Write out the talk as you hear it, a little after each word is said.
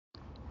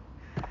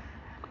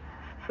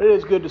It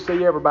is good to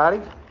see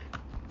everybody.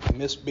 I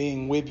missed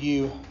being with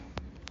you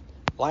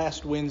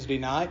last Wednesday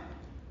night.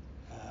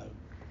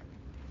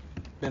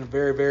 Been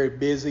very, very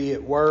busy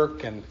at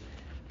work, and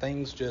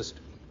things just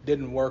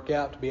didn't work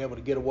out to be able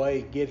to get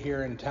away, get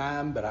here in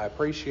time, but I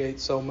appreciate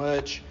so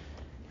much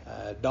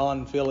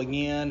Don filling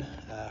in.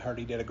 I heard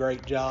he did a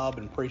great job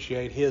and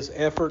appreciate his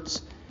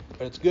efforts,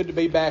 but it's good to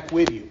be back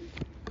with you.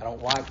 I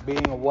don't like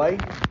being away.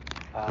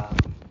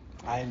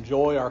 I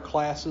enjoy our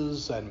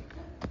classes and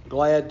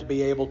glad to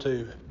be able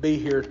to be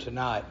here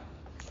tonight.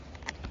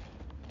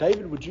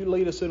 David, would you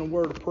lead us in a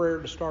word of prayer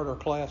to start our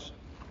class?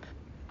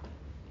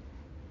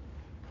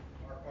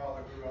 Our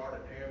Father who art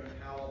in heaven,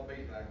 hallowed be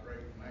thy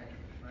great and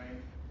matchless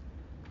name.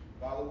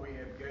 Father, we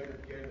have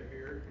gathered together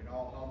here in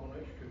all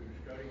humbleness to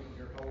study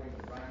your holy and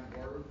divine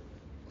word.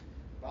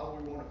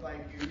 Father, we want to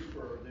thank you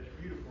for this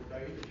beautiful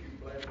day that you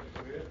blessed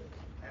us with,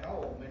 and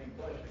all the many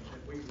blessings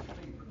that we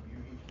receive from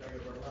you each day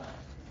of our life.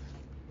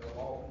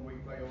 Though often we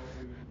fail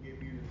to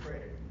give you the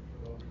credit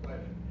for those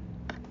blessings.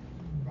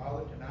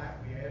 Father, tonight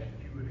we ask that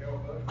you would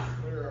help us to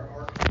clear our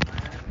hearts and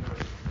minds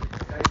of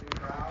the daily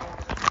trials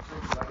and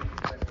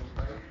tribulations that we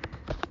face.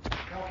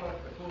 Help us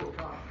to fully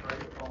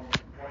concentrate upon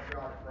what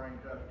God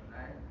brings us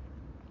tonight.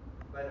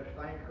 Let us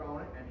think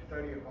on it and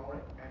study upon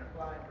it and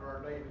apply it to our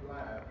daily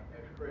lives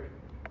as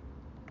Christians.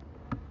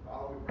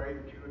 Father, we pray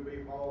that you would be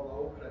with all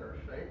those that are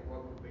sick,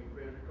 whether it be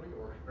physically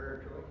or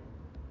spiritually.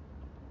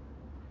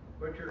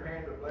 Put your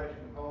hand of blessing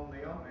upon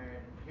them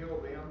and heal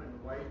them in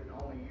the way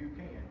that only you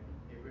can,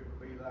 if it would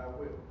be thy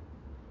will.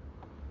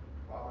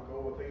 Father,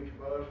 go with each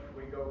of us as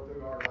we go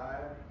through our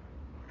lives.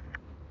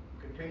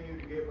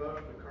 Continue to give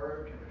us the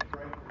courage and the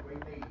strength that we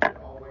need to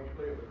always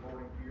live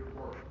according to your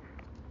word,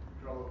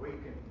 so that we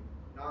can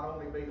not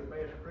only be the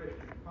best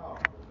Christians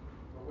possible,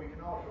 but we can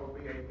also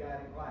be a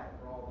guiding light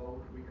for all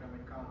those we come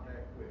in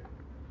contact with.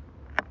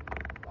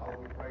 Father,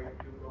 we pray that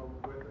you go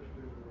with us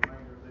through the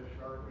remainder of this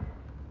service.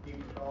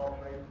 Keep us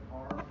all safe from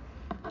harm.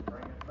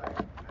 Bring us back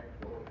next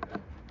Lord's Day.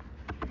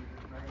 In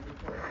Jesus' name we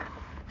pray.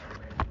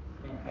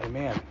 Amen.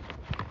 Amen.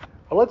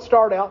 Well, let's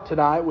start out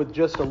tonight with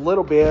just a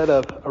little bit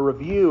of a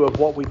review of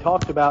what we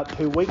talked about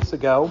 2 weeks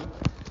ago.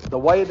 The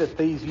way that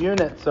these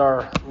units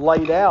are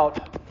laid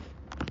out,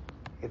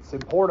 it's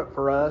important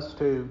for us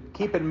to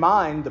keep in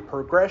mind the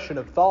progression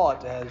of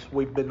thought as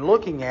we've been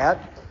looking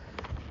at.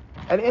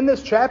 And in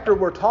this chapter,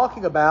 we're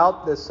talking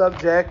about the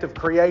subject of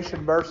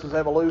creation versus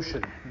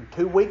evolution.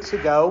 2 weeks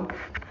ago,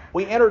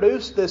 we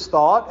introduced this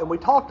thought, and we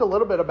talked a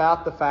little bit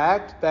about the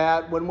fact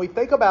that when we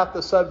think about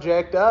the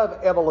subject of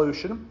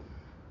evolution,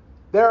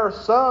 there are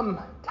some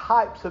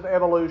types of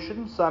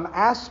evolution, some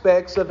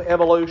aspects of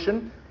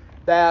evolution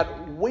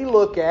that we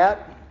look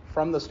at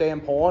from the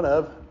standpoint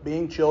of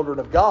being children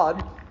of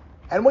God,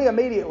 and we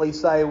immediately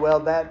say, well,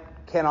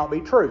 that cannot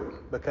be true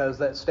because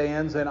that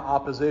stands in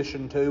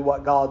opposition to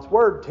what God's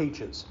Word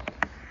teaches.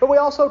 But we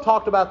also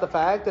talked about the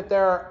fact that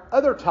there are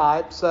other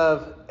types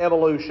of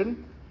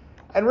evolution,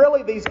 and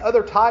really these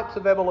other types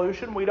of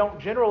evolution, we don't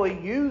generally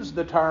use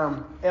the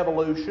term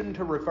evolution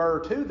to refer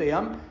to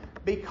them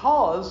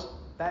because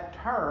that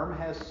term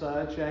has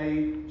such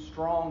a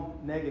strong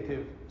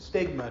negative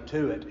stigma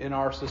to it in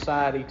our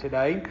society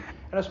today,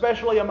 and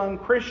especially among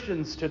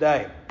Christians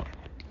today.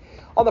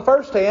 On the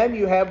first hand,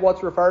 you have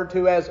what's referred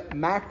to as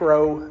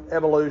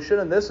macroevolution,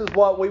 and this is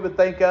what we would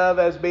think of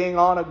as being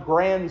on a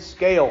grand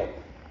scale.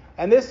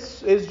 And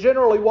this is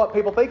generally what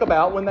people think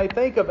about when they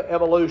think of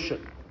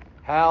evolution,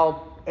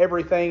 how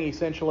everything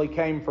essentially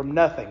came from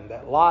nothing,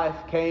 that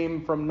life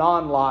came from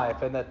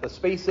non-life, and that the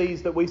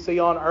species that we see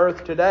on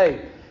Earth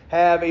today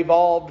have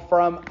evolved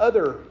from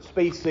other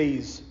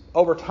species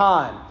over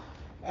time,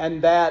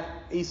 and that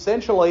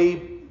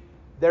essentially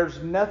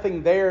there's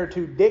nothing there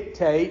to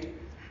dictate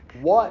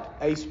what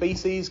a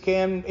species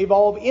can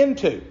evolve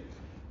into.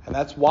 And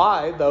that's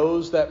why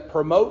those that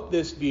promote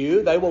this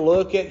view, they will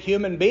look at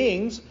human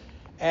beings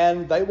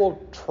and they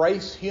will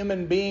trace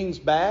human beings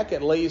back,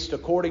 at least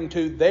according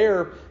to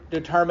their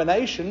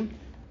determination.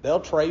 They'll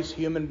trace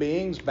human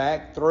beings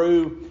back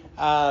through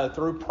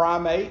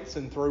primates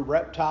and through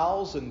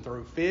reptiles and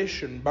through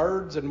fish and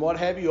birds and what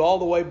have you, all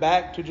the way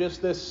back to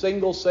just this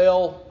single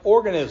cell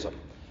organism.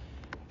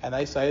 And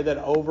they say that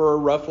over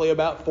roughly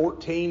about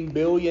 14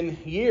 billion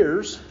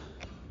years,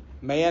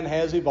 man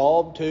has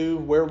evolved to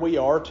where we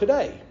are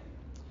today.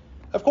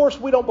 Of course,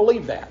 we don't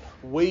believe that.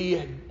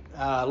 We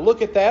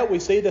look at that, we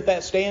see that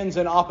that stands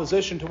in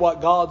opposition to what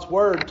God's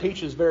Word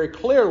teaches very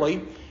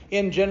clearly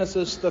in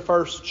Genesis, the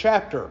first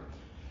chapter.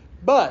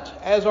 But,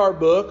 as our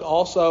book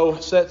also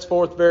sets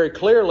forth very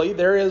clearly,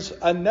 there is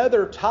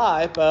another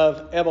type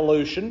of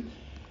evolution.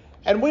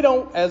 And we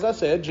don't, as I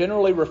said,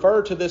 generally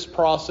refer to this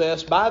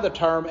process by the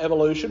term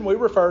evolution. We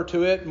refer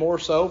to it more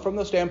so from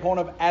the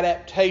standpoint of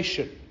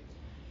adaptation.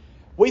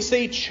 We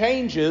see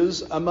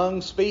changes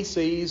among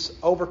species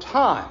over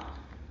time.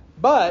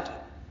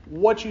 But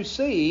what you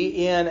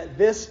see in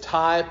this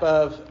type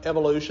of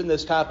evolution,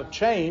 this type of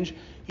change,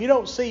 you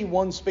don't see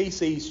one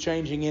species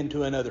changing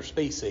into another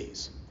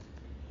species.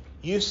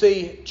 You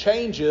see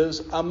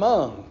changes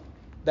among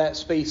that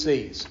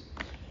species.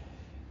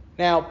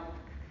 Now,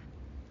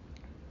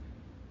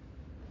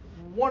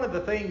 one of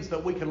the things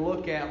that we can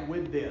look at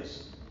with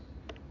this,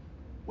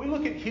 we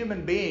look at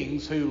human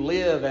beings who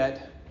live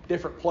at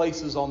different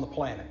places on the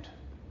planet.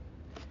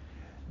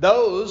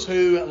 Those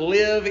who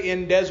live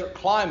in desert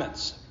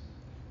climates,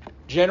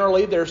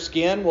 generally their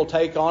skin will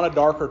take on a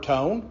darker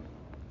tone.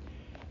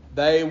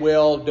 They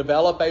will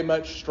develop a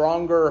much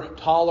stronger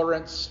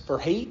tolerance for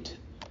heat.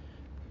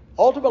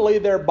 Ultimately,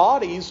 their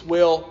bodies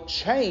will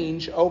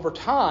change over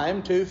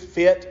time to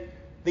fit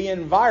the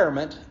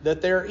environment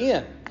that they're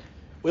in.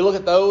 We look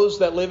at those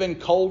that live in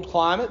cold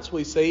climates.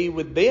 We see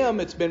with them,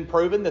 it's been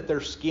proven that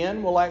their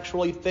skin will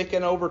actually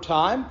thicken over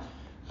time.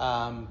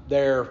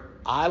 Their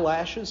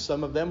eyelashes,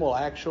 some of them will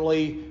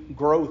actually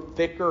grow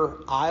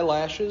thicker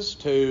eyelashes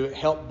to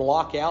help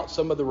block out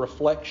some of the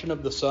reflection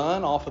of the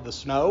sun off of the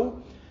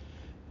snow.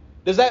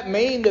 Does that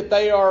mean that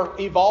they are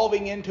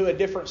evolving into a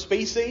different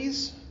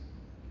species?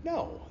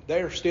 No,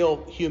 they're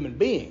still human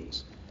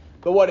beings.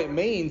 But what it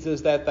means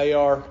is that they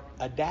are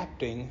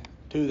adapting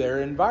to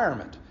their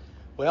environment.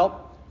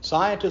 Well,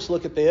 scientists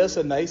look at this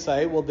and they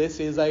say, well, this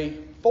is a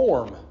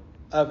form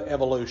of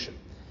evolution.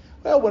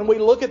 Well, when we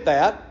look at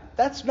that,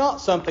 that's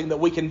not something that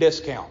we can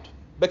discount,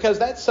 because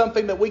that's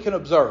something that we can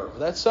observe.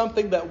 That's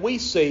something that we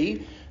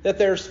see, that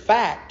there's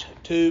fact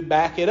to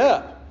back it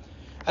up.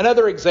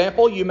 Another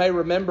example you may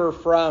remember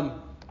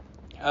from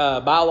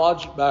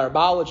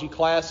biology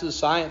classes,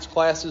 science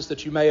classes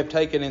that you may have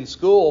taken in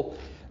school,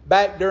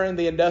 back during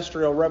the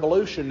Industrial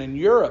Revolution in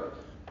Europe,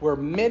 where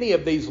many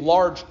of these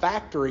large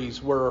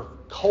factories were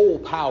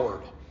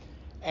coal-powered,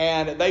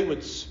 and they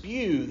would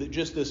spew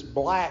just this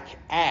black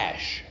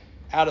ash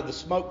out of the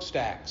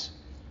smokestacks.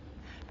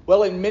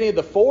 Well, in many of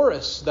the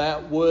forests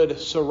that would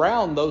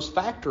surround those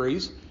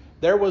factories,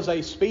 there was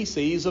a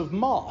species of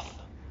moth.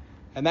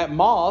 And that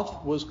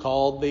moth was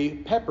called the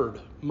peppered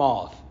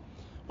moth.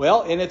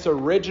 Well, in its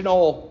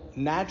original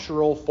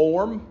natural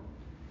form,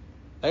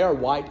 they are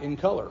white in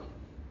color.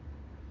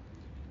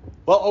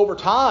 Well, over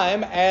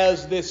time,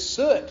 as this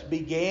soot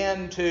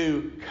began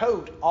to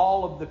coat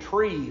all of the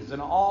trees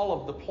and all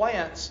of the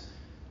plants,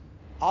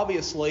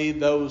 obviously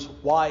those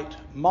white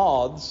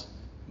moths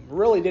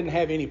really didn't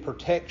have any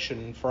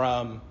protection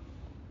from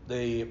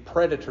the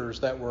predators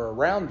that were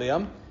around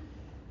them.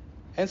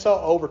 And so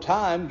over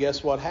time,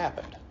 guess what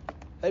happened?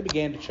 They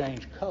began to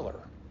change color.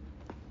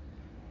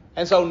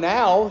 And so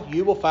now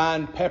you will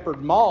find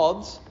peppered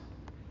moths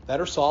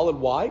that are solid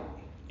white.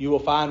 You will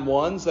find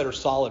ones that are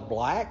solid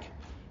black.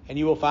 And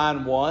you will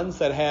find ones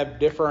that have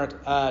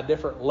different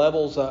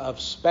levels of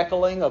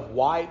speckling of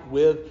white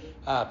with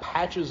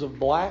patches of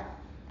black.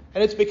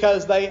 And it's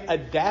because they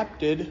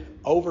adapted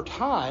over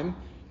time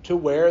to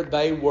where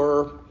they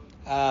were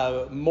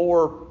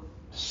more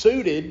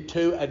suited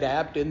to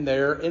adapt in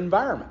their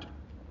environment.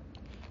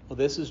 Well,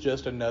 this is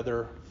just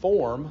another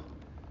form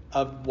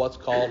of what's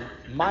called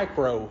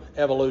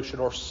microevolution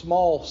or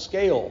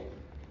small-scale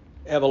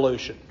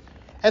evolution.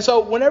 And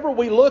so whenever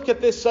we look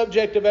at this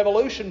subject of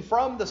evolution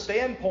from the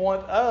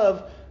standpoint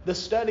of the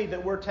study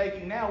that we're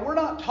taking now, we're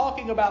not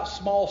talking about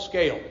small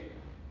scale.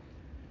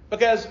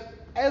 Because,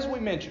 as we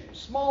mentioned,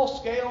 small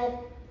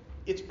scale,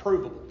 it's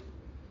provable.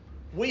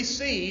 We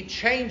see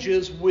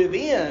changes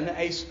within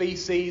a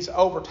species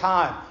over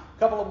time. A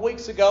couple of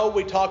weeks ago,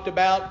 we talked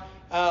about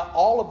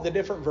all of the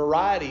different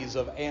varieties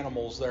of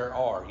animals there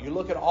are. You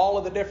look at all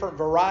of the different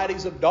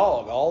varieties of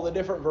dog, all the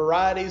different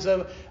varieties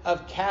of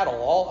cattle,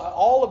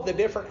 all of the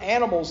different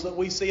animals that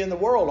we see in the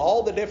world,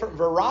 all the different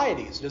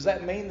varieties. Does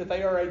that mean that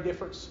they are a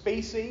different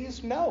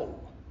species? No.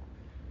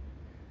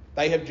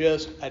 They have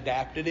just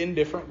adapted in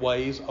different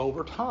ways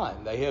over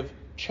time. They have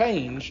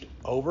changed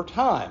over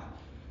time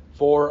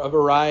for a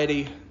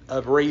variety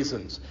of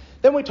reasons.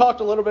 Then we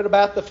talked a little bit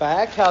about the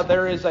fact how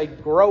there is a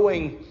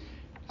growing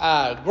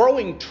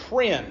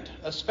trend,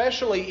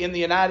 especially in the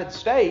United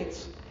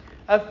States,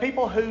 of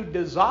people who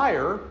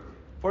desire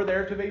for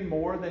there to be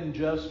more than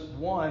just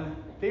one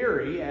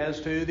theory as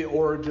to the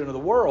origin of the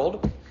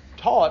world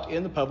taught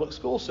in the public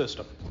school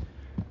system.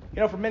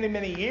 You know, for many,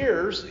 many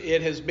years,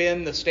 it has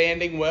been the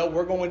standing, well,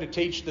 we're going to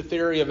teach the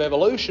theory of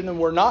evolution and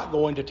we're not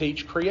going to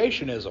teach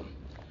creationism.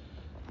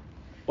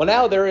 Well,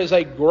 now there is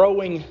a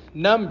growing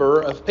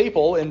number of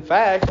people, in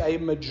fact, a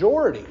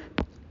majority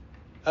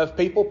of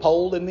people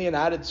polled in the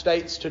United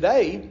States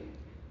today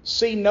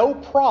see no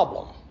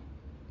problem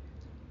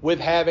with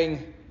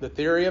having the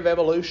theory of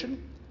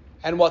evolution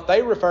and what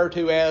they refer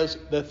to as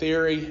the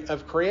theory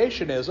of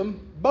creationism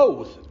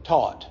both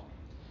taught,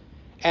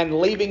 and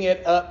leaving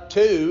it up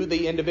to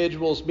the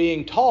individuals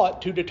being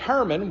taught to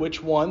determine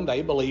which one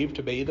they believe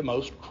to be the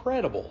most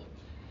credible.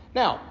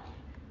 Now,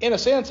 in a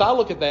sense, I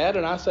look at that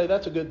and I say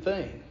that's a good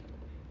thing,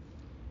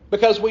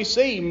 because we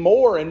see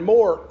more and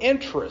more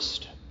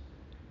interest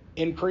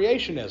in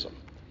creationism.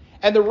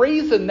 And the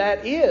reason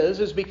that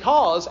is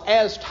because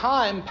as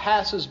time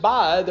passes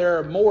by, there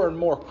are more and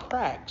more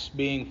cracks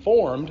being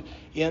formed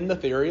in the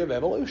theory of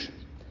evolution.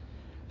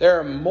 There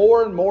are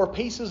more and more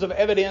pieces of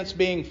evidence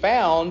being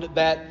found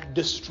that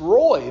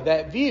destroy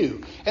that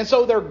view. And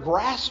so they're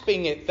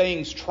grasping at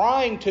things,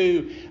 trying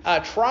to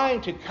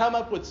come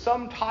up with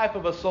some type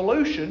of a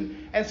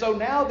solution. And so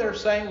now they're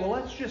saying, well,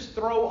 let's just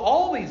throw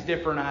all these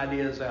different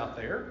ideas out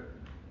there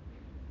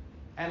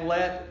and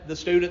let the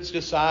students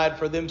decide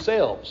for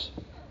themselves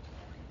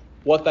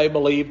what they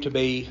believe to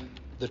be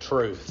the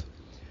truth.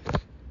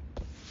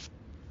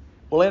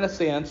 Well, in a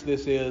sense,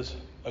 this is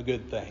a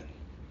good thing.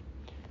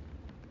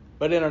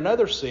 But in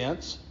another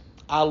sense,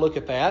 I look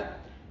at that,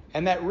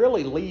 and that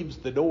really leaves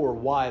the door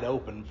wide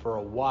open for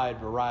a wide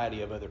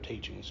variety of other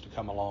teachings to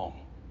come along.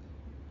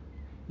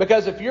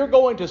 Because if you're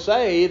going to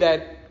say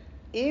that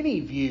any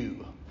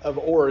view of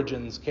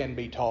origins can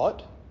be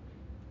taught,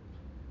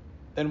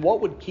 then what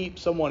would keep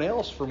someone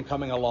else from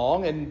coming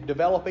along and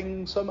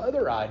developing some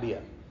other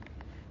idea?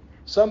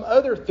 Some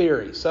other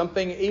theory,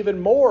 something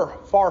even more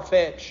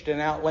far-fetched and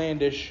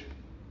outlandish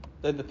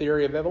than the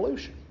theory of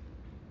evolution?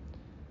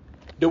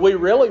 Do we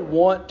really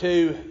want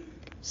to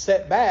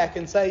sit back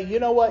and say, you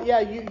know what,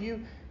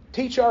 you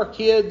teach our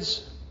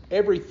kids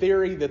every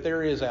theory that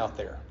there is out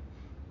there?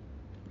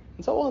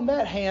 And so on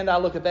that hand, I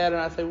look at that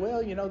and I say,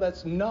 well,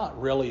 that's not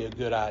really a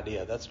good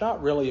idea. That's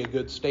not really a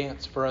good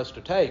stance for us to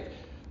take.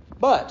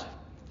 But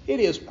it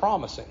is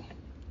promising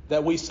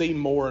that we see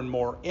more and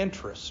more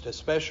interest,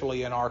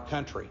 especially in our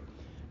country,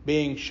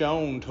 being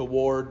shown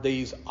toward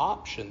these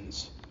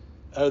options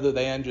other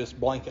than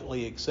just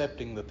blanketly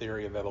accepting the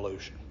theory of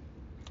evolution.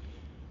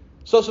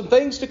 So some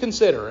things to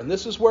consider, and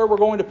this is where we're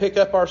going to pick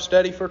up our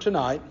study for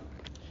tonight.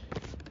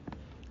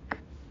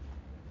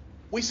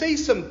 We see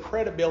some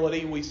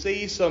credibility, we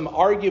see some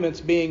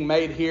arguments being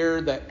made here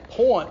that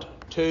point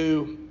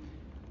to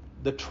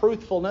the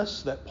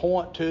truthfulness, that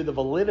point to the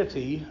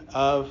validity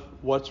of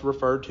what's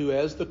referred to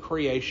as the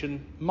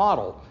creation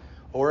model,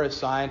 or as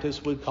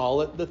scientists would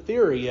call it, the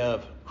theory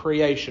of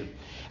creation.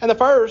 And the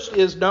first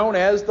is known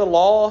as the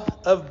law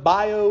of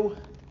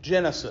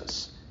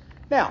biogenesis.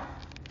 Now,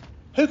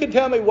 who can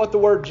tell me what the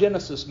word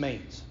Genesis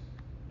means?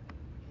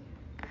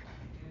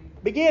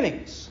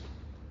 Beginnings.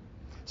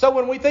 So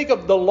when we think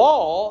of the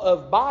law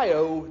of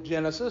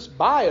biogenesis,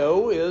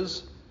 bio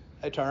is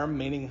a term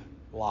meaning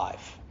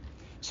life.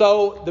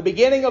 So the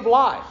beginning of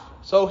life.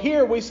 So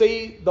here we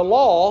see the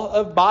law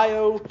of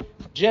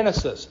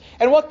biogenesis.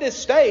 And what this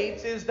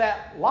states is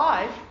that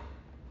life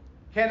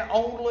can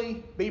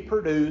only be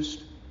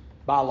produced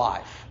by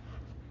life.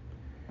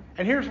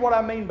 And here's what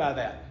I mean by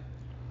that.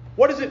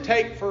 What does it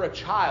take for a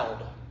child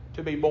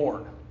to be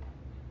born?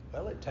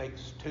 Well, it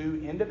takes two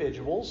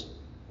individuals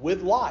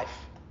with life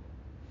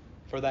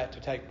for that to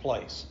take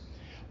place.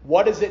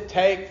 What does it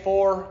take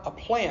for a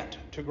plant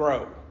to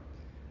grow?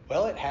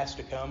 Well, it has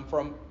to come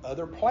from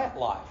other plant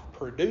life,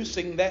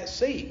 producing that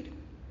seed.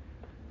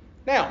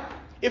 Now,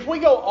 if we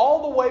go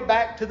all the way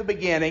back to the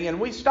beginning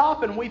and we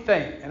stop and we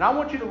think, and I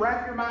want you to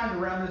wrap your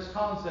mind around this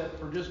concept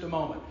for just a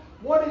moment.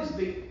 What is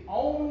the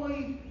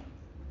only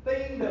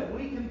thing that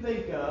we can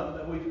think of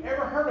that we've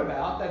ever heard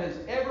about that has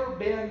ever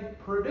been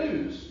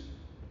produced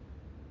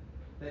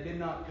that did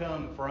not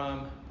come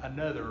from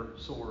another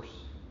source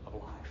of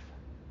life?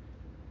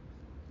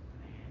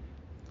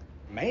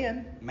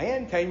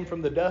 Man came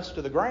from the dust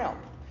of the ground.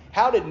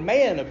 How did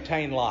man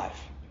obtain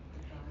life?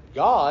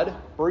 God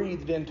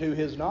breathed into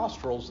his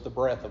nostrils the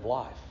breath of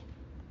life.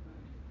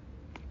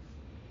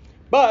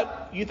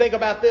 But you think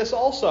about this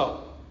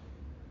also.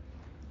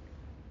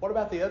 What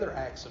about the other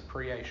acts of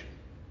creation?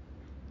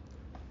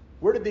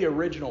 Where did the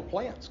original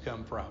plants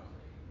come from?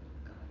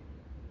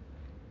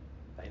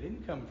 They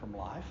didn't come from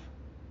life.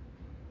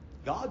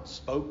 God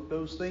spoke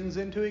those things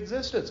into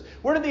existence.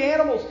 Where did the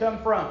animals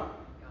come from?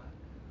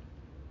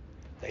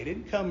 They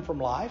didn't come from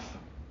life.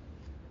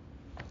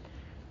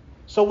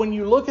 So when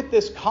you look at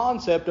this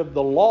concept of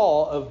the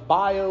law of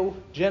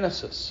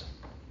biogenesis,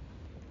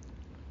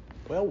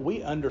 well,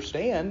 we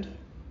understand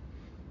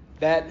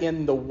that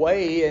in the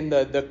way, in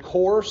the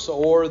course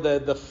or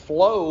the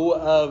flow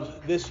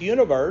of this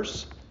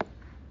universe,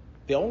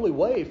 the only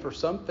way for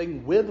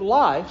something with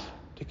life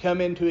to come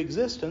into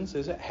existence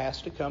is it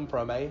has to come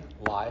from a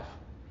life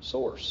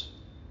source.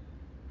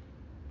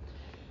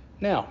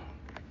 Now,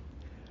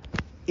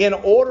 in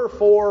order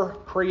for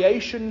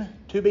creation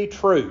to be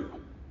true,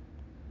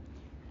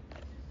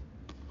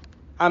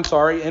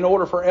 in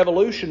order for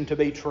evolution to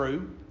be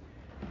true,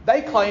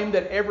 they claim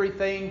that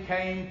everything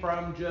came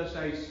from just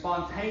a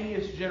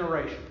spontaneous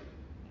generation.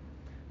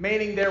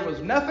 Meaning there was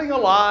nothing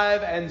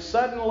alive and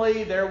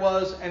suddenly there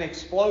was an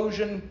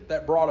explosion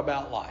that brought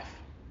about life.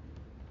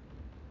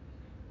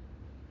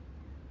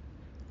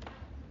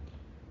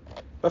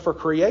 But for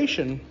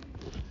creation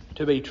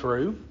to be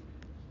true,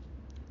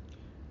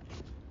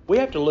 we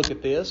have to look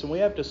at this and we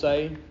have to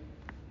say,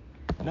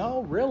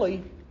 no,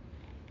 really,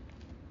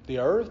 the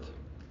earth,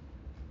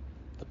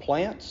 the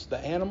plants, the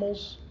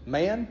animals,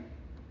 man,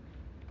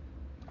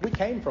 we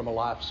came from a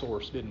life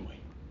source, didn't we?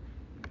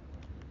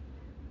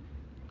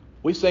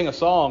 We sing a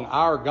song,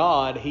 our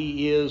God,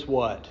 He is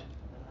what?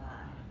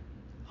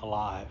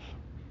 Alive.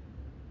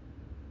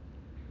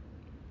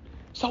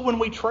 So when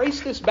we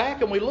trace this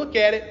back and we look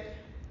at it,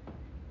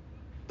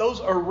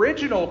 those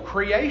original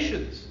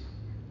creations,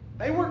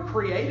 they weren't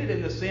created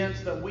in the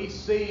sense that we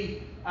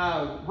see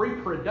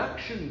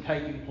reproduction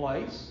taking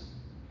place,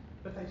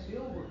 but they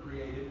still were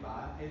created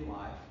by a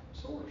life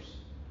source.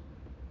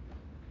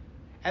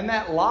 And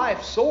that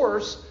life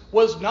source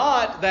was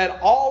not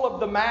that all of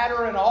the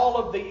matter and all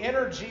of the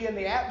energy in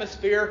the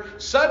atmosphere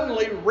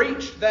suddenly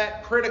reached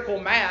that critical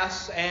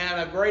mass and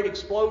a great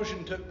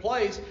explosion took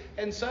place,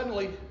 and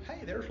suddenly, hey,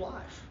 there's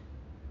life.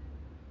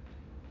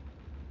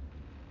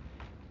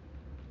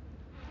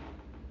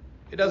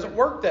 It doesn't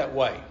work that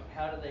way.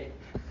 How do they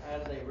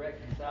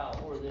reconcile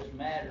where this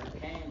matter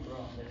came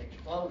from that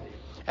exploded?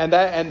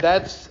 And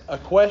that's a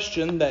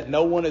question that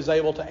no one is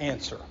able to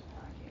answer.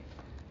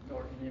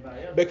 Nor can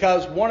anybody else.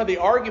 Because one of the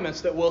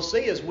arguments that we'll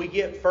see as we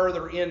get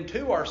further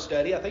into our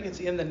study, I think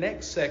it's in the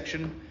next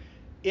section,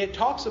 it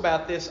talks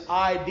about this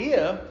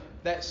idea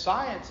that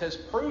science has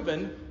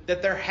proven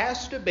that there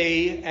has to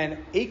be an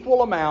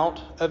equal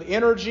amount of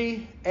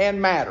energy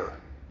and matter.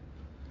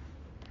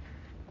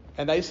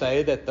 And they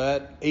say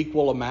that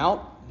equal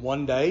amount,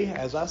 one day,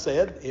 as I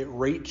said, it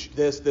reached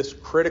this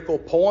critical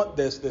point,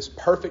 this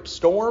perfect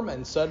storm,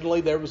 and suddenly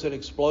there was an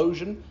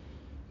explosion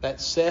that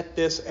set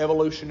this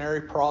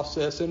evolutionary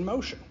process in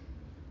motion.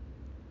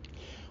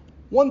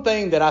 One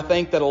thing that I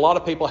think that a lot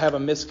of people have a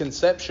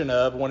misconception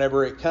of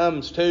whenever it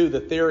comes to the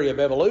theory of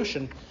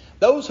evolution,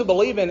 those who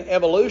believe in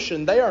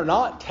evolution, they are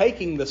not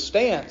taking the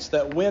stance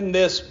that when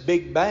this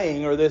Big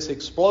Bang or this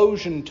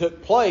explosion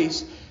took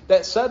place,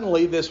 that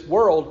suddenly this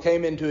world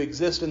came into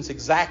existence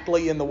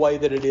exactly in the way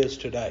that it is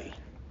today.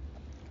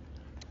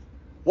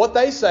 What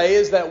they say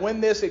is that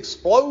when this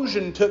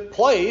explosion took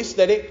place,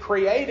 that it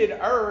created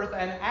Earth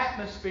and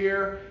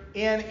atmosphere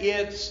in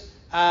its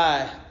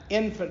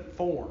infant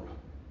form.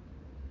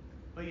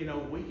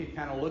 Well, we could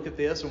kind of look at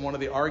this, and one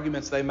of the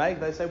arguments they make,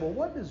 they say, well,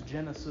 what does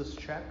Genesis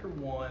chapter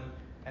 1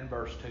 and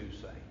verse 2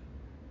 say?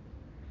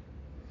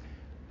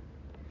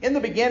 In the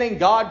beginning,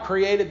 God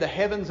created the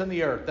heavens and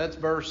the earth. That's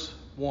verse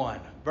 1.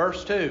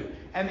 Verse 2.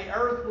 And the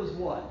earth was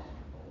what?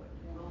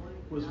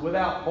 Was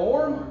without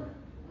form,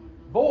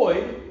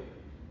 void.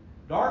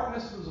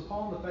 Darkness was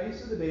upon the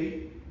face of the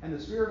deep, and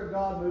the Spirit of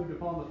God moved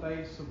upon the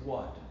face of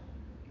what?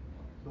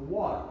 The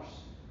waters.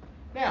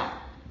 Now,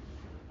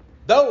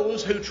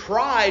 those who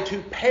try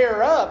to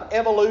pair up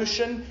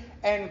evolution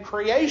and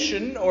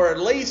creation, or at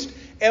least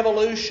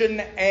evolution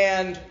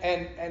and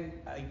a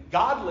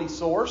godly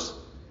source,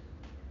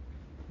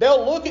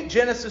 they'll look at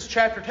Genesis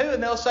chapter 2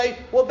 and they'll say,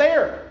 well,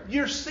 there,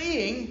 you're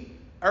seeing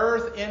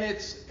earth in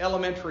its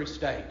elementary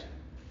state.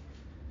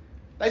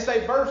 They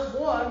say, verse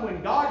 1,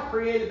 when God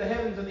created the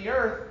heavens and the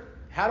earth,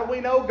 how do we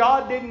know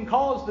God didn't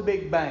cause the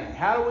Big Bang?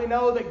 How do we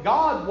know that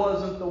God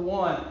wasn't the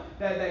one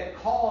that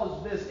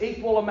caused this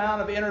equal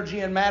amount of energy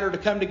and matter to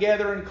come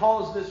together and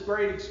cause this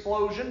great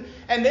explosion?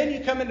 And then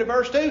you come into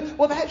verse 2,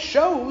 well, that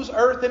shows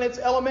earth in its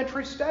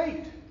elementary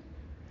state.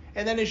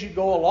 And then as you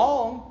go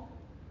along,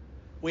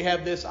 we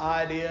have this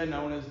idea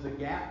known as the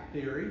gap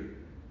theory,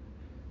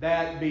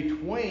 that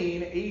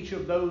between each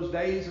of those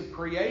days of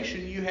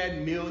creation, you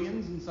had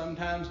millions and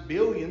sometimes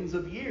billions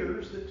of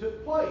years that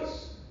took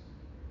place.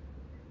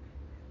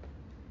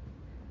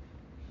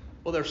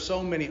 Well, there's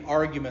so many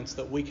arguments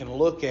that we can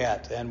look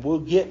at, and we'll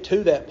get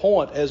to that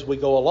point as we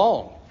go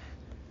along.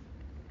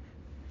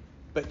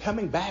 But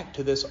coming back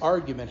to this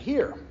argument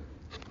here,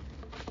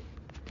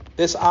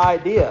 this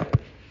idea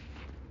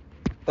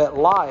that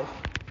life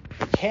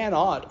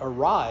cannot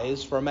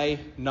arise from a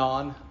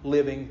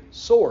non-living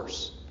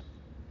source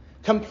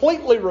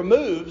completely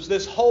removes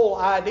this whole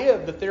idea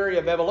of the theory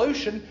of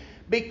evolution,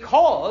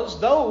 because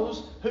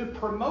those who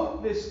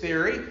promote this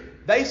theory,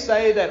 they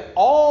say that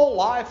all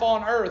life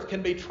on earth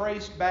can be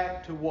traced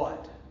back to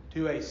what?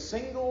 To a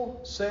single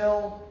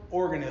cell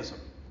organism.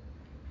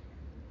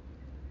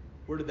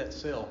 Where did that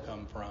cell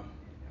come from?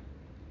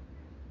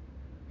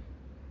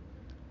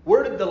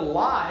 Where did the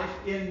life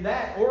in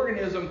that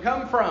organism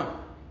come from?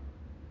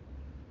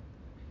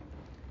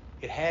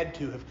 It had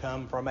to have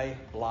come from a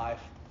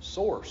life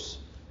source,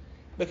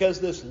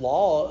 because this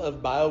law of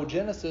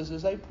biogenesis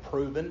is a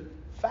proven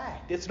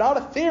fact. It's not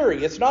a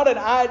theory. It's not an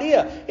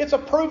idea. It's a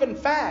proven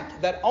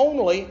fact that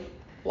only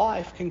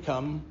life can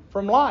come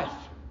from life.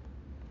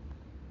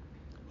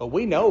 But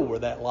we know where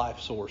that life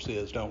source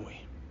is, don't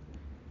we?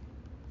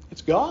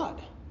 It's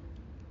God.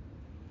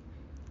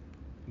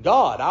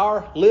 God,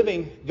 our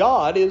living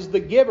God, is the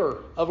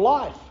giver of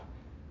life.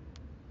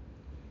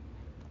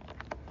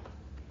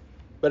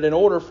 But in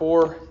order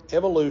for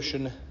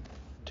evolution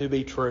to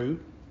be true,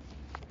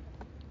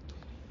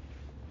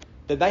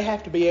 then they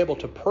have to be able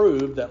to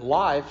prove that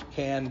life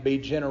can be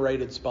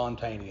generated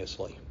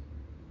spontaneously.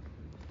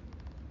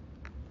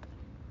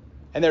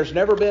 And there's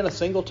never been a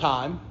single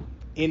time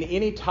in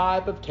any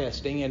type of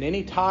testing, in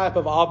any type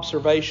of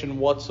observation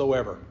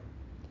whatsoever,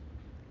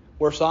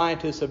 where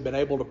scientists have been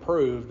able to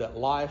prove that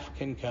life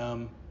can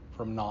come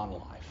from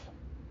non-life.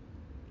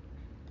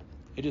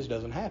 It just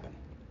doesn't happen.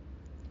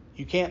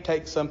 You can't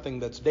take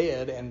something that's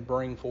dead and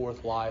bring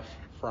forth life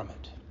from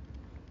it.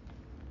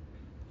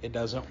 It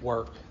doesn't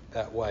work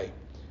that way.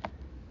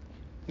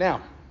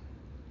 Now,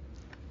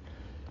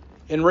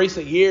 in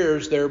recent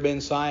years, there have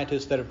been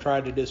scientists that have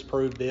tried to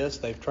disprove this.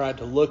 They've tried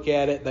to look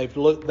at it.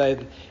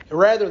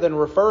 Rather than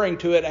referring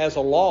to it as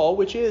a law,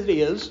 which it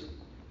is,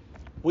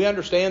 we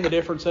understand the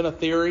difference in a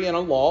theory and a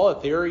law.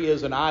 A theory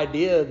is an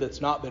idea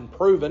that's not been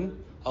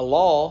proven. A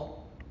law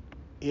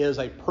is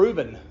a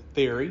proven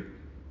theory,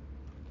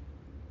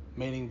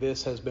 meaning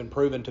this has been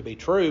proven to be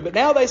true. But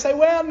now they say,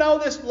 well, no,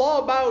 this law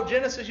of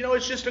biogenesis,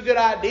 it's just a good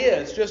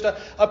idea. It's just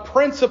a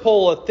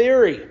principle, a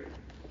theory.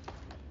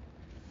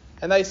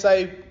 And they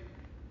say,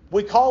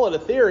 we call it a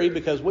theory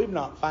because we've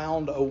not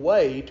found a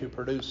way to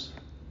produce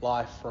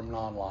life from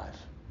non-life.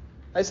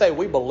 They say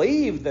we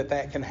believe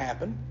that can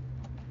happen.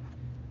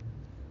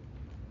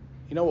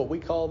 You know what we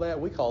call that?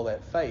 We call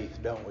that faith,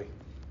 don't we?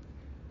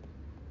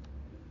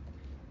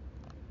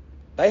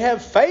 They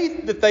have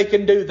faith that they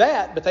can do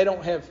that, but they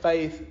don't have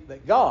faith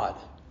that God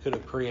could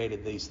have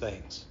created these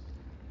things.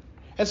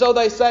 And so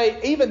they say,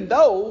 even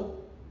though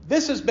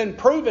this has been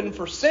proven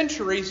for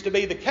centuries to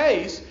be the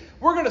case,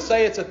 we're going to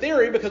say it's a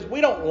theory because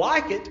we don't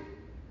like it,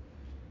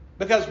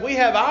 because we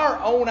have our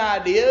own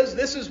ideas.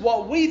 This is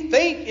what we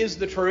think is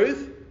the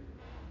truth.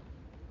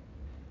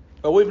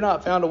 But we've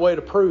not found a way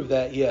to prove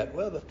that yet.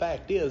 Well, the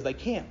fact is they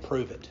can't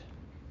prove it.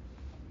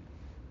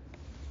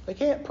 They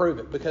can't prove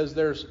it because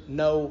there's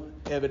no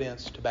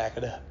evidence to back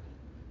it up.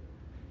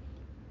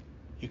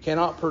 You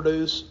cannot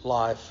produce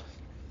life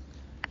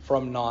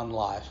from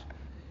non-life.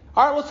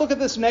 All right, let's look at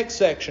this next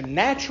section,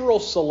 natural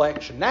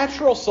selection.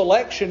 Natural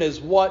selection is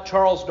what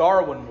Charles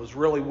Darwin was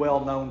really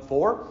well known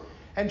for.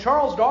 And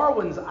Charles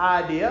Darwin's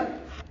idea,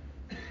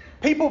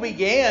 people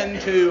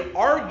began to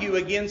argue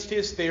against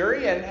his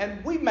theory,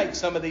 and we make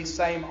some of these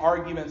same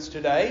arguments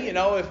today.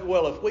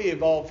 If we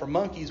evolved from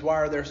monkeys, why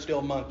are there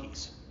still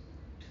monkeys?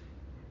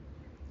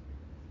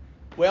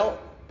 Well,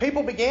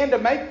 people began to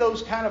make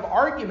those kind of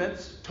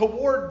arguments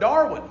toward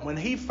Darwin when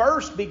he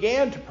first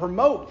began to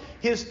promote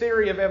his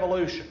theory of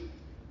evolution.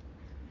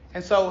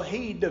 And so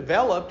he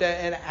developed,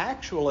 and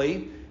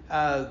actually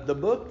the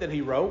book that he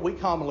wrote, we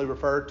commonly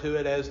refer to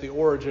it as The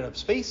Origin of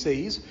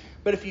Species.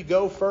 But if you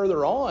go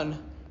further on,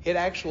 it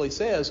actually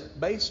says,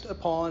 based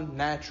upon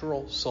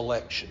natural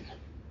selection.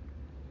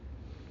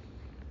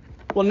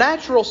 Well,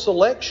 natural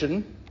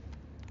selection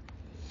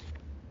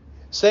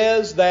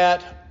says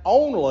that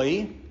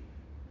only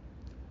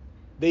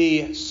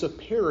the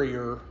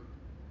superior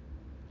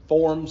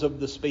forms of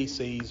the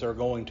species are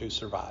going to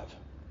survive.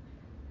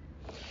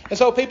 And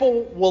so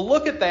people will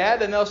look at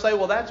that and they'll say,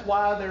 well, that's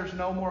why there's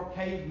no more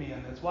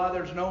cavemen. That's why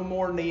there's no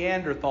more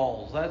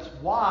Neanderthals. That's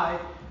why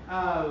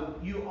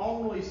you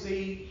only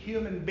see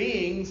human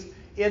beings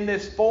in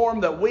this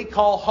form that we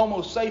call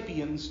Homo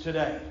sapiens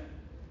today.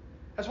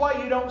 That's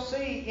why you don't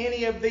see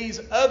any of these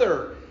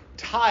other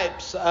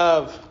types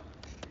of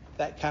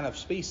that kind of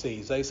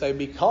species. They say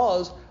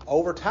because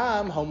over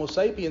time Homo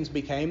sapiens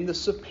became the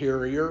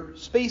superior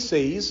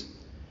species.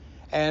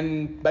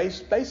 And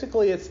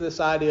basically it's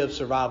this idea of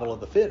survival of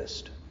the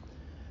fittest.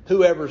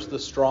 Whoever's the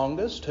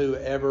strongest,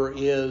 whoever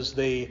is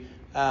the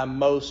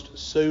most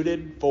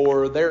suited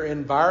for their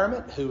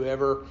environment,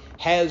 whoever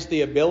has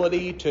the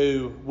ability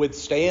to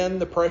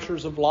withstand the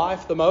pressures of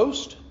life the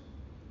most,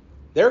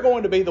 they're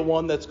going to be the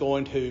one that's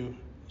going to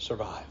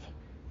survive.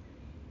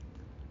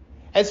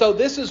 And so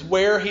this is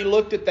where he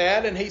looked at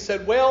that and he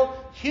said, well,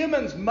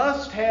 humans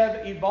must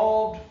have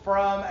evolved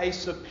from a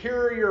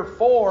superior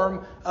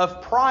form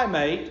of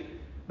primate,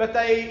 but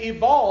they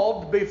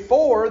evolved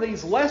before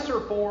these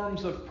lesser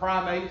forms of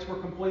primates were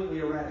completely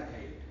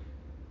eradicated.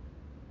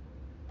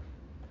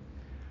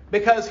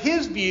 Because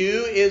his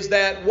view is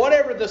that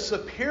whatever the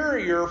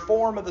superior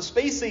form of the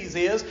species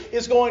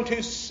is going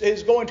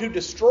to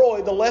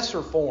destroy the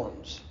lesser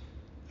forms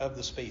of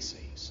the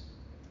species.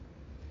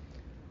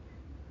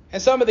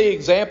 And some of the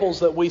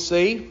examples that we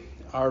see,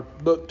 our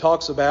book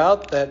talks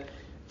about that,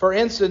 for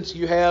instance,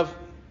 you have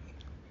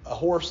a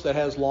horse that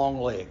has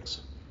long legs.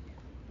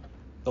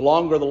 The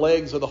longer the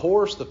legs of the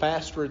horse, the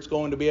faster it's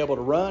going to be able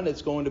to run.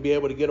 It's going to be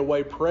able to get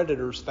away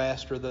predators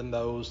faster than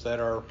those that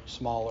are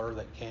smaller,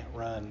 that can't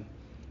run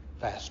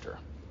faster.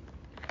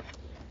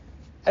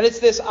 And it's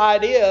this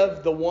idea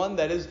of the one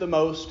that is the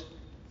most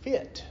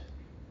fit.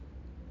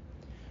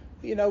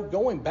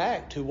 Going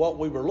back to what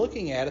we were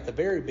looking at the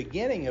very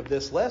beginning of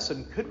this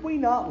lesson, could we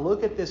not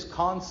look at this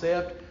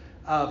concept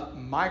of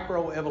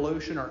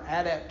microevolution or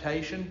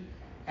adaptation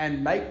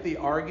and make the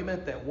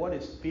argument that what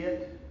is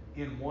fit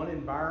in one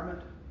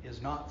environment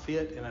is not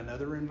fit in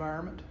another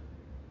environment?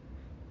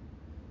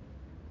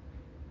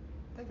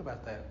 Think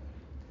about that.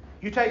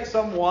 You take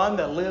someone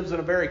that lives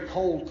in a very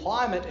cold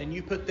climate and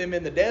you put them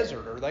in the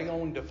desert. Are they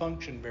going to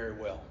function very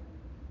well?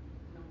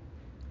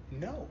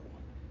 No.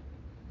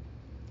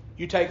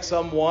 You take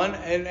someone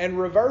and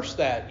reverse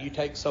that. You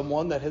take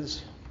someone that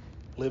has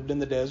lived in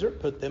the desert,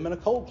 put them in a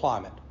cold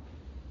climate.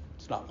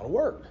 It's not going to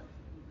work.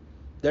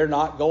 They're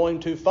not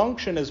going to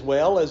function as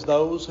well as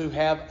those who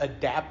have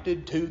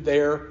adapted to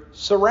their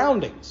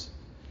surroundings.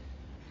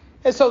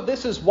 And so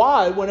this is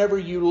why whenever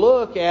you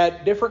look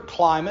at different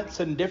climates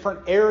and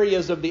different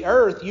areas of the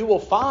earth, you will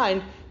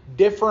find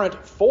different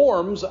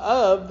forms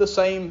of the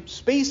same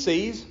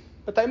species,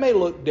 but they may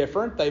look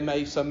different.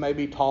 Some may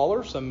be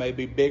taller, some may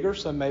be bigger,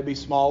 some may be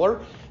smaller.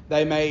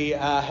 They may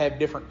have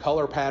different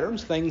color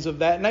patterns, things of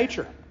that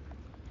nature,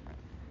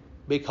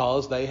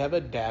 because they have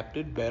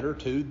adapted better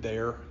to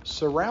their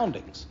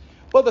surroundings.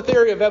 Well, the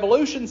theory of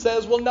evolution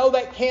says, well, no,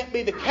 that can't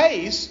be the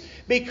case,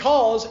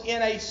 because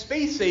in a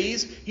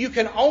species, you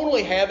can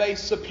only have a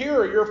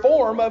superior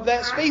form of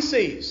that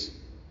species.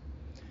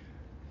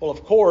 Well,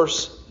 of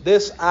course,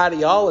 this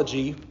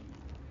ideology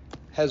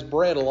has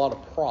bred a lot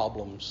of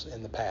problems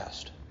in the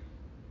past.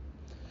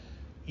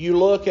 You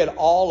look at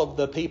all of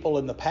the people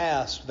in the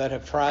past that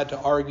have tried to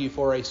argue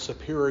for a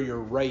superior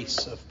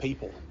race of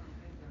people.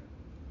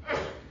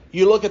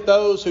 You look at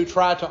those who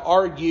try to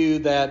argue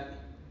that,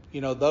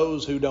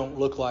 those who don't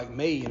look like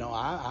me,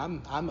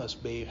 I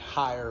must be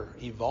higher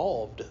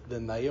evolved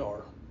than they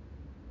are.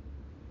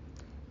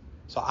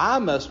 So I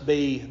must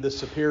be the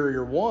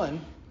superior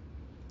one.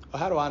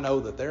 Well, how do I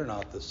know that they're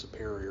not the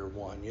superior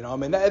one?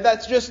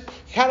 That's just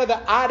kind of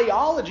the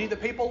ideology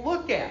that people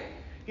look at.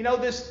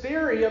 This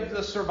theory of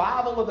the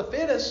survival of the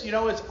fittest,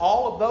 it's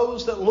all of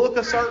those that look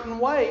a certain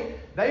way.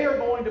 They are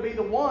going to be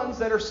the ones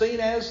that are seen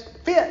as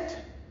fit.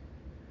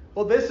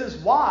 Well, this is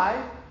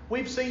why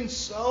we've seen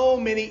so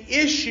many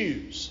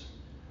issues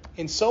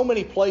in so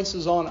many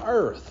places on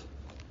earth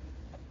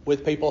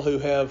with people who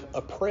have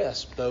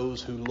oppressed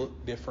those who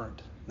look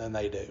different than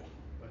they do.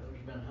 Well,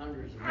 there's been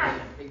hundreds of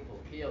millions of people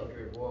killed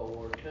during World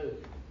War II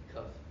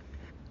because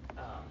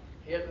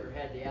Hitler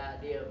had the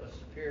idea of a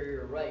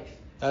superior race.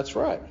 That's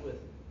right. With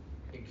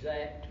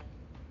exact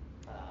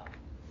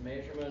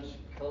measurements,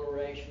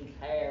 colorations,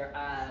 hair,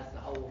 eyes, the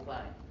whole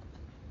thing.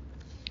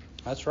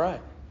 That's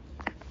right.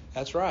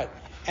 That's right.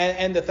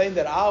 And the thing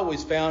that I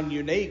always found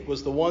unique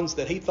was the ones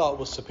that he thought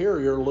was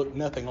superior looked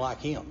nothing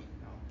like him.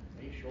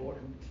 He's short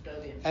and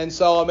stubby. And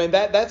so,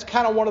 that's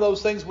kind of one of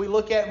those things we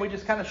look at and we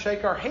just kind of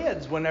shake our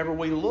heads whenever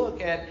we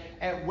look at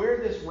where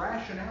this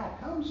rationale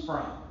comes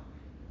from.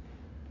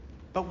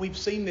 But we've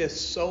seen this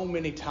so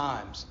many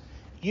times.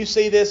 You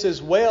see this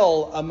as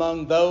well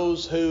among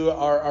those who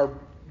are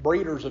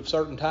breeders of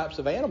certain types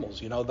of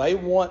animals. They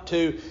want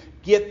to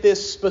get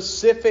this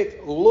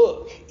specific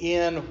look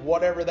in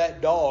whatever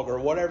that dog or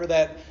whatever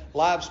that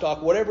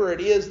livestock, whatever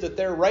it is that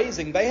they're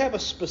raising. They have a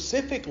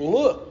specific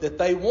look that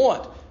they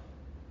want.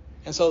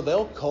 And so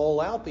they'll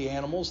cull out the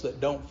animals that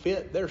don't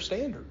fit their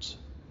standards.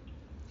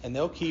 And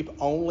they'll keep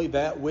only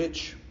that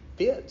which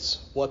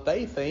fits what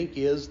they think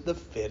is the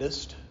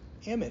fittest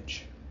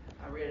image.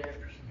 I read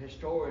after some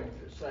historians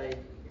that say,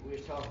 we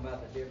was talking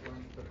about the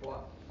difference between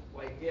what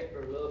way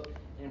Hitler looked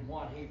and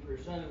what he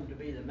presumed to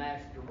be the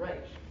master race.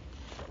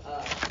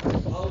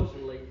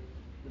 Supposedly,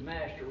 the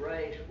master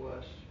race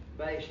was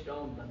based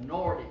on the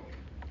Nordic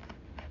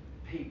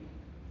people.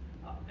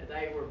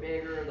 They were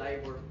bigger,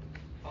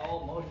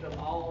 most of them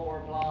all were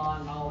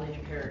blonde, all these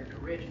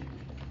characteristics.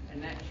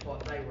 And that's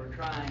what they were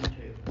trying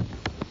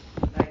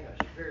to make a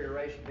superior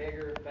race,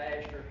 bigger,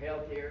 faster,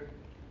 healthier,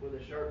 with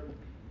a certain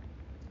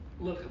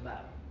look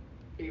about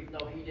them, even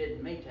though he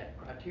didn't meet that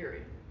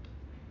criteria.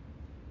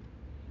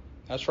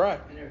 That's right.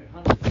 And there's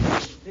hundreds of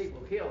millions of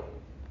people killed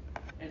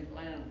in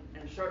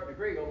a certain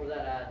degree over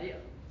that idea.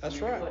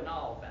 That's right. It wasn't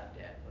all about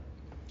that.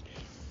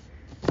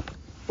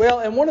 Well,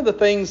 and one of the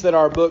things that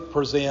our book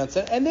presents,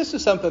 and this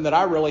is something that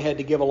I really had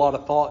to give a lot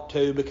of thought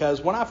to,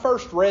 because when I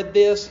first read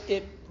this,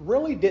 it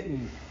really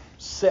didn't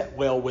sit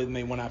well with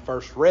me when I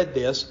first read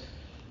this.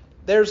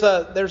 There's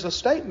a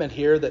statement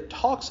here that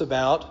talks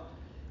about,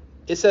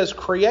 it says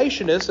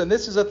creationists, and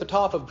this is at the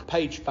top of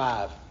page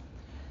 5.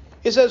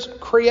 It says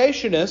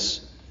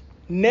creationists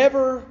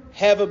never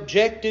have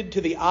objected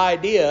to the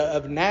idea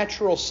of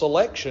natural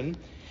selection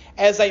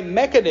as a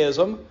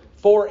mechanism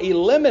for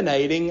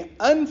eliminating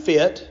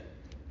unfit,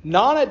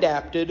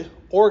 non-adapted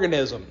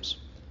organisms.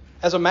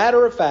 As a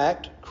matter of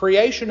fact,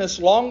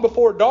 creationists long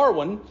before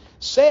Darwin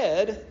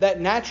said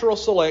that natural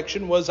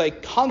selection was a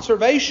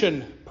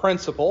conservation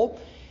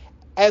principle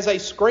as a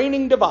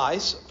screening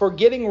device for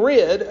getting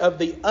rid of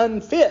the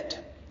unfit.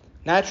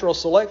 Natural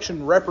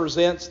selection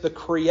represents the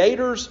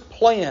Creator's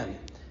plan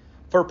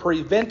for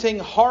preventing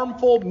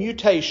harmful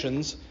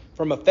mutations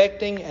from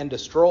affecting and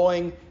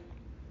destroying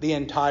the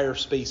entire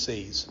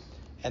species.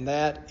 And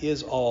that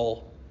is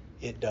all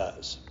it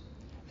does.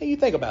 Now you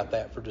think about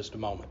that for just a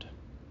moment.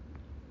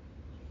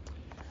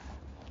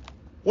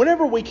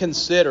 Whenever we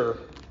consider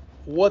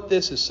what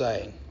this is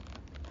saying,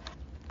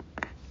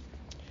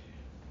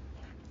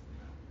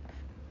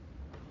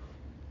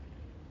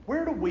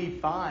 where do we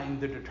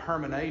find the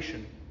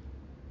determination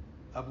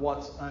of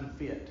what's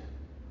unfit?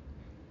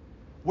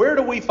 Where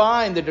do we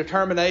find the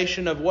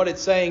determination of what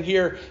it's saying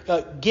here,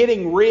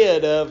 getting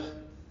rid of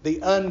the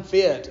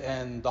unfit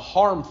and the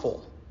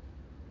harmful?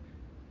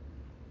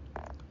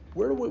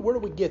 Where do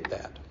we get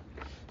that?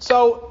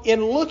 So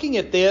in looking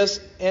at this,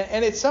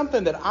 and it's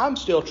something that I'm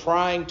still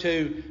trying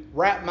to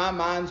wrap my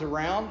mind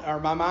around,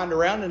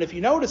 and if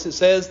you notice, it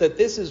says that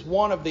this is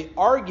one of the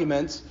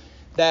arguments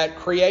that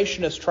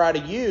creationists try to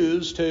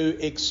use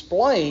to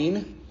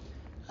explain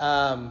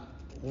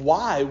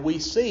why we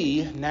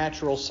see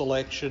natural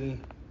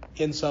selection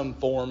in some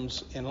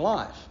forms in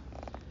life.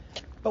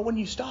 But when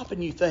you stop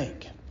and you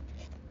think,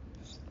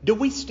 do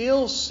we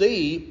still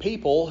see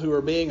people who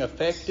are being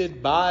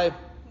affected by,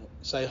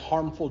 say,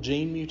 harmful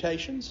gene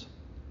mutations?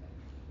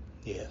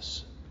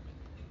 Yes.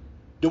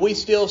 Do we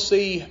still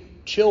see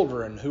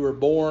children who are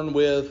born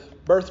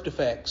with birth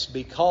defects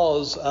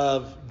because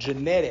of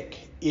genetic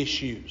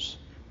issues?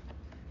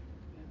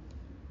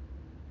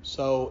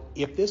 So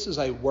if this is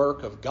a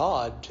work of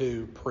God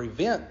to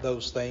prevent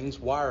those things,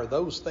 why are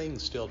those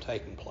things still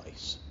taking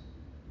place?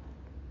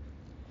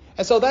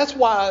 And so that's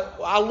why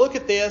I look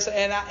at this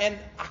and I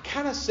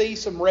kind of see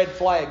some red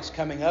flags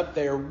coming up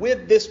there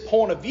with this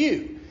point of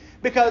view.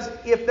 Because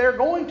if they're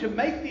going to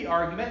make the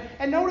argument,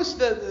 and notice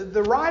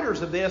the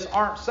writers of this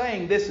aren't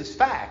saying this is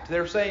fact.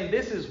 They're saying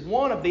this is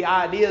one of the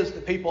ideas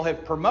that people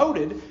have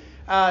promoted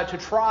to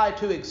try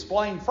to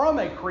explain from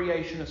a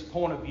creationist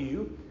point of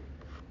view.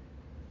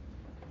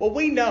 Well,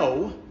 we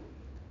know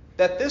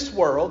that this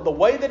world, the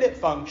way that it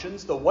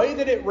functions, the way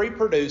that it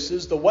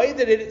reproduces, the way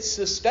that it's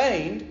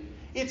sustained,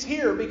 it's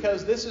here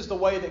because this is the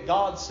way that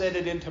God set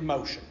it into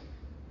motion.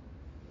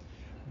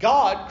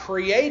 God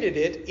created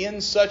it in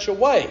such a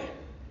way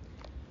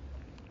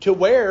to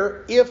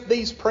where if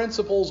these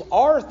principles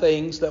are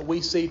things that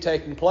we see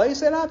taking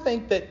place, and I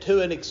think that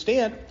to an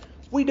extent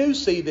we do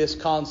see this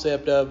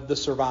concept of the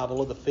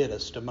survival of the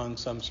fittest among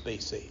some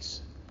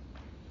species.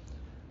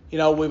 You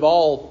know, we've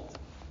all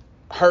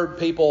heard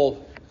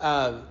people,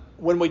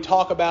 when we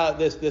talk about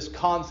this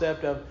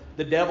concept of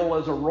the devil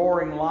as a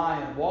roaring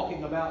lion,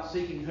 walking about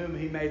seeking whom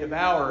he may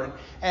devour.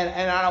 And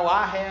I know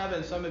I have,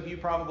 and some of you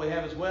probably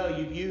have as well,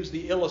 you've used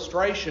the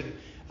illustration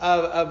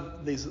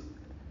of these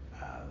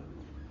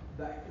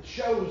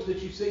shows that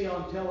you see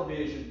on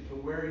television, to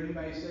where you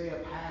may see a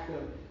pack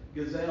of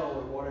gazelle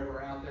or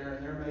whatever out there,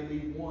 and there may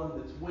be one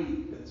that's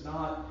weak, that's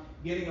not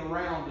getting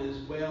around as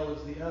well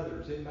as the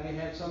others. It may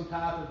have some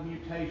type of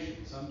mutation,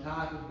 some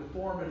type of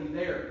deformity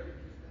there.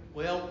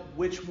 Well,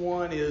 which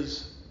one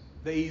is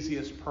the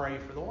easiest prey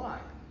for the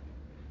lion?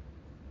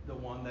 The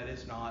one that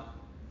is not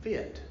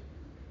fit.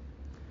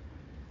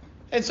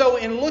 And so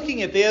in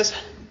looking at this,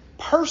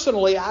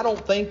 personally, I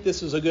don't think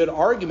this is a good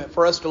argument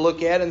for us to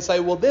look at and say,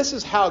 well, this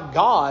is how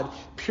God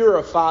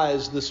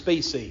purifies the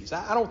species.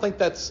 I don't think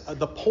that's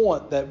the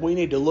point that we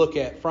need to look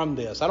at from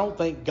this. I don't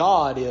think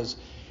God is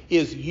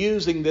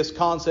using this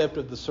concept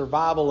of the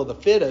survival of the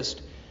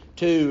fittest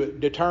to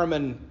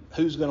determine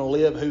who's going to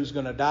live, who's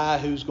going to die,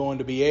 who's going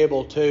to be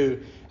able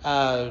to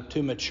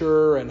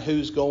mature, and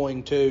who's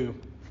going to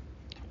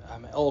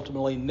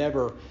ultimately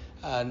never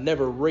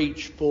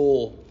reach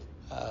full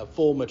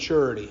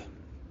maturity.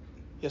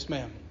 Yes,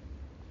 ma'am.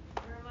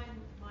 Where my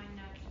mind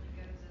naturally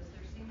goes is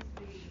there seems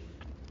to be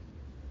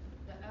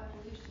the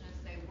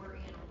evolutionists say we're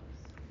animals.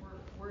 We're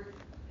whereas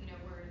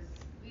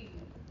we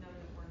know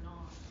that we're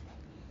not.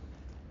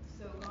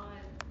 So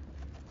God,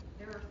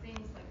 there are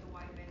things like the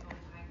white Bengal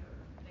tiger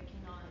that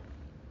cannot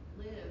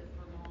live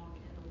for long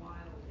in the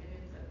wild. It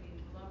ends up being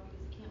killed off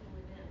because it can't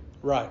blend in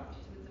Right.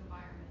 to its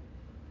environment.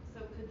 So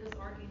could this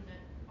argument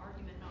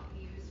not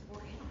be used for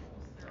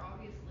animals? They're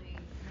obviously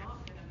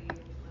not going to be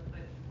able to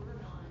live, but we're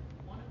not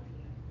one of the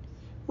animals.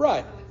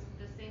 Right. So it's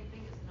the same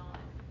thing as not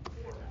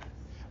for us.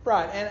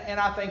 Right, and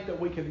I think that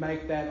we could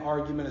make that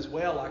argument as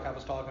well, like I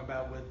was talking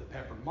about with the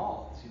peppered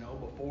moths.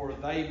 Before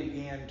they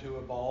began to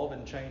evolve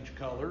and change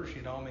colors,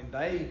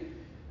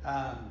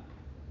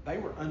 they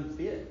were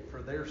unfit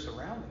for their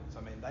surroundings.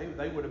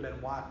 They would have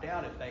been wiped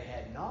out if they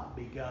had not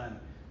begun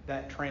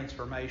that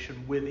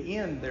transformation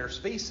within their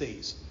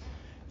species.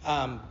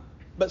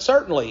 But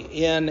certainly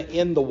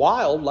in the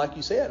wild, like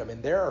you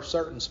said, there are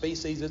certain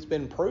species it's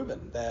been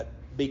proven that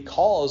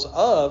because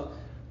of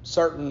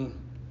certain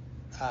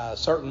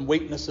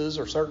weaknesses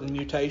or certain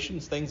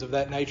mutations, things of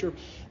that nature,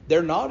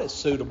 they're not as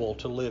suitable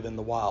to live in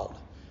the wild.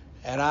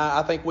 And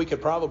I think we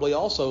could probably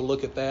also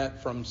look at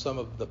that from some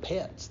of the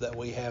pets that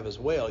we have as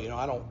well.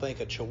 I don't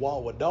think a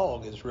Chihuahua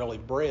dog is really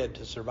bred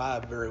to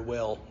survive very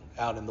well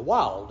out in the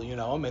wild.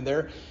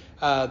 They're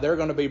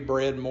going to be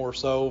bred more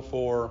so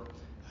for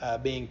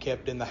being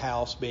kept in the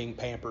house, being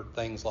pampered,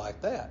 things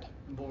like that.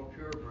 The more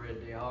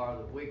purebred they are,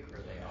 the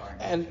weaker they are.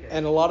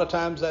 And a lot of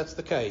times that's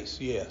the case,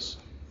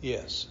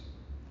 yes.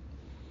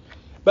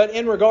 But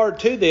in regard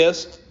to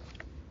this,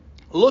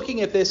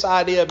 looking at this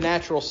idea of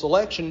natural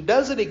selection,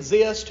 does it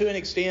exist to an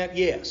extent?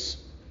 Yes.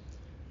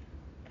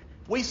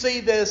 We see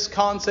this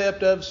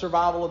concept of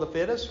survival of the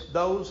fittest.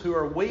 Those who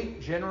are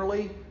weak,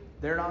 generally,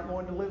 they're not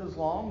going to live as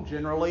long.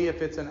 Generally,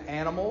 if it's an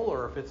animal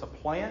or if it's a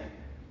plant,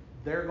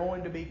 they're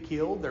going to be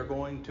killed. They're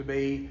going to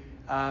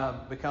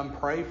become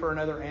prey for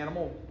another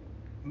animal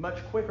much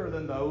quicker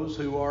than those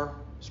who are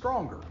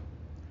stronger.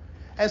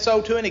 And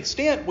so to an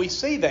extent, we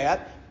see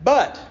that,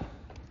 but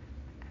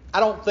I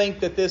don't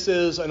think that this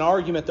is an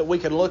argument that we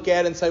can look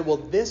at and say, well,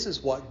 this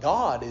is what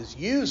God is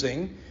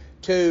using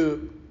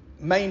to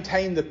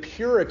maintain the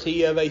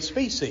purity of a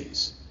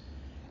species.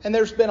 And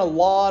there's been a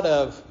lot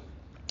of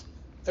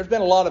there's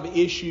been a lot of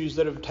issues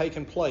that have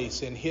taken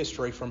place in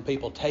history from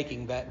people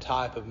taking that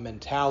type of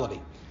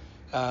mentality.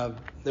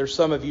 There's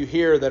some of you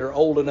here that are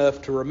old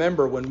enough to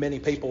remember when many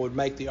people would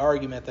make the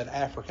argument that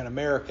African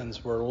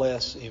Americans were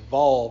less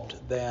evolved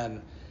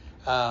than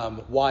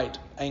white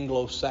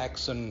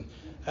Anglo-Saxon,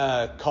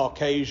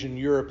 Caucasian,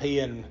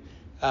 European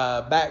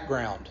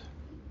background.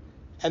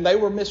 And they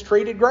were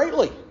mistreated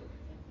greatly.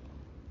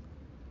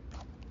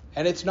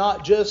 And it's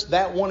not just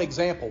that one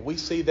example. We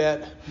see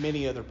that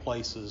many other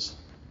places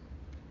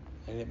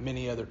and at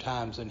many other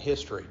times in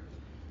history.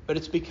 But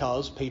it's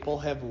because people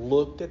have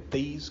looked at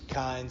these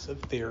kinds of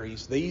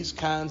theories, these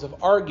kinds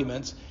of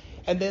arguments,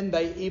 and then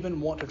they even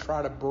want to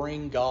try to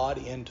bring God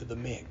into the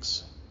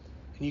mix.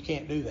 And you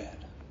can't do that.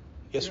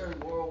 Yes, sir? During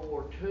World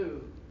War II,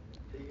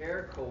 the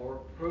Air Corps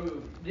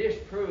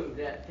disproved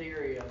that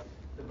theory of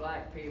the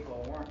black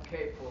people weren't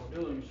capable of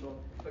doing so,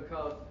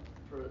 because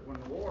when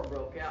the war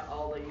broke out,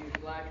 all they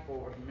used blacks for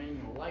was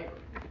manual labor.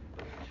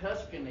 But the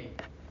Tuscany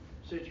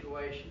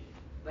situation,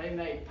 they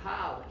made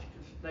pilots,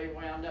 because they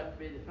wound up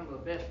to be some of the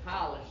best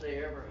pilots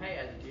they ever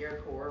had, that the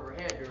Air Corps ever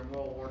had during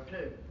World War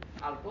II,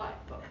 out of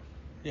black folks.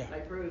 Yeah. They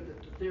proved that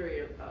the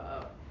theory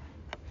of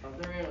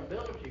their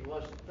inability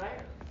wasn't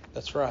there.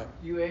 That's right.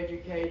 You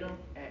educate them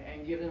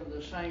and give them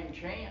the same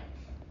chance,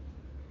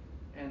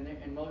 and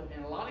in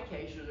a lot of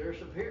cases they're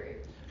superior.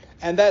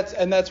 And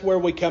that's where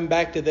we come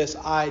back to this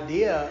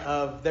idea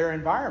of their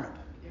environment.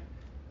 Yeah.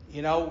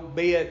 You know,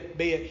 be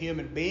it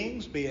human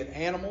beings, be it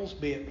animals,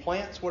 be it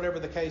plants, whatever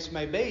the case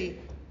may be,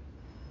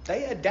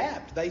 they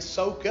adapt. They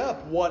soak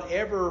up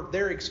whatever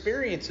their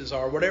experiences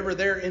are, whatever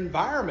their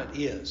environment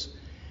is.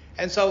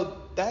 And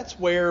so that's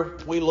where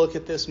we look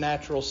at this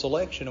natural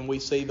selection and we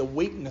see the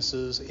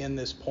weaknesses in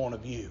this point of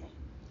view.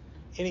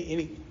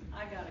 Any?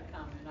 I got a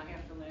comment. I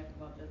have to laugh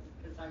about this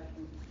because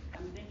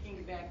I'm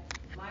thinking back.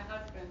 My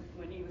husband,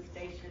 when he was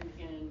stationed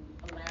in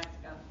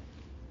Alaska,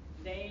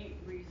 they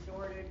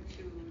resorted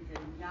to the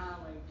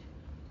knowledge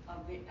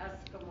of the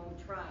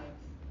Eskimo tribes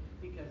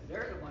because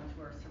they're the ones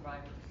who are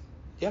survivors.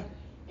 Yeah.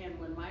 And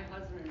when my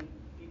husband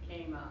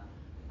became a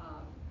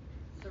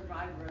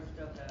survivorist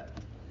of the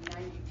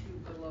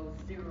 92 below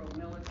zero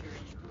military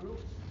group,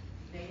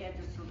 they had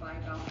to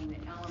survive out in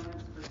the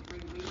elements for 3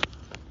 weeks.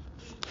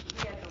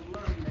 He had to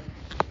learn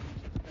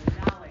the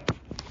knowledge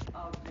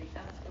of the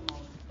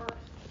Eskimos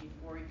first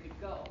before he could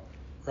go.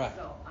 Right.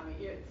 So, I mean,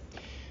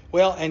 it's...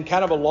 Well, and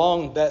kind of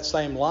along that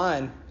same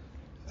line,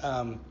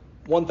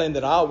 one thing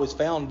that I always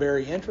found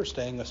very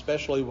interesting,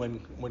 especially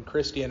when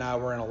Christy and I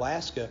were in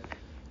Alaska,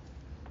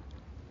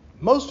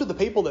 most of the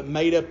people that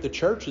made up the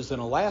churches in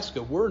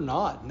Alaska were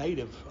not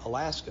native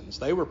Alaskans.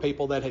 They were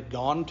people that had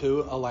gone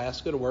to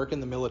Alaska to work in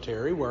the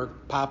military,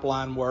 work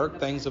pipeline work,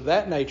 things of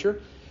that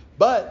nature.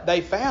 But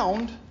they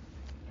found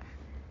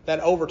that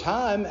over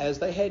time, as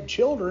they had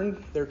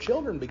children, their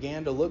children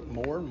began to look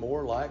more and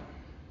more like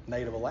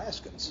native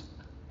Alaskans.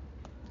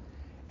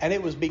 And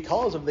it was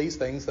because of these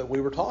things that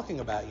we were talking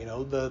about, you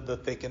know, the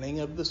thickening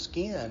of the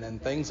skin and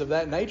things of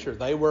that nature.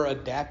 They were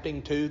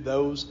adapting to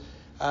those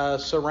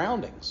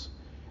surroundings.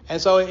 And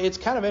so it's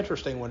kind of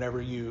interesting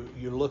whenever you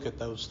look at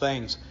those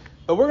things.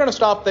 But we're going to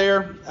stop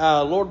there.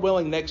 Lord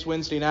willing, next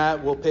Wednesday night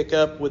we'll pick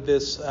up with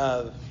this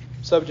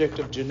subject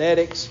of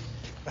genetics.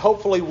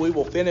 Hopefully we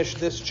will finish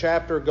this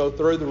chapter, go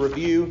through the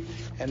review,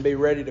 and be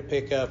ready to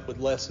pick up with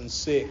lesson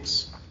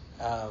 6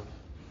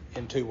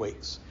 in 2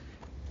 weeks.